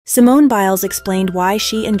Simone Biles explained why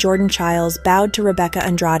she and Chiles bowed to Rebeca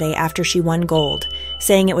Andrade after she won gold,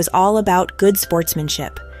 saying it was all about good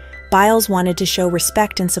sportsmanship. Biles wanted to show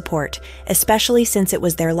respect and support, especially since it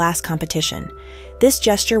was their last competition. This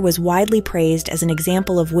gesture was widely praised as an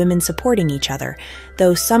example of women supporting each other,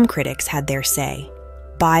 though some critics had their say.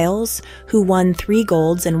 Biles, who won 3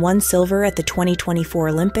 golds and 1 silver at the 2024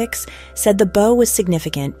 Olympics, said the bow was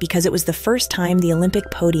significant because it was the first time the Olympic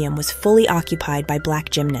podium was fully occupied by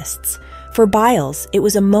Black gymnasts. For Biles, it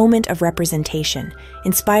was a moment of representation,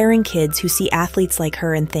 inspiring kids who see athletes like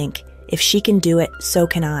her and think, if she can do it, so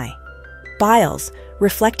can I. Biles,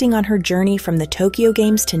 reflecting on her journey from the Tokyo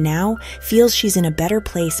Games to now, feels she's in a better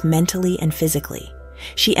place mentally and physically.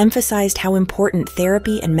 She emphasized how important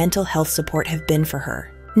therapy and mental health support have been for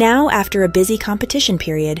her. Now, after a busy competition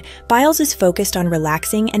period, Biles is focused on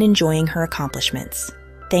relaxing and enjoying her accomplishments.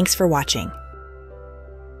 Thanks for watching.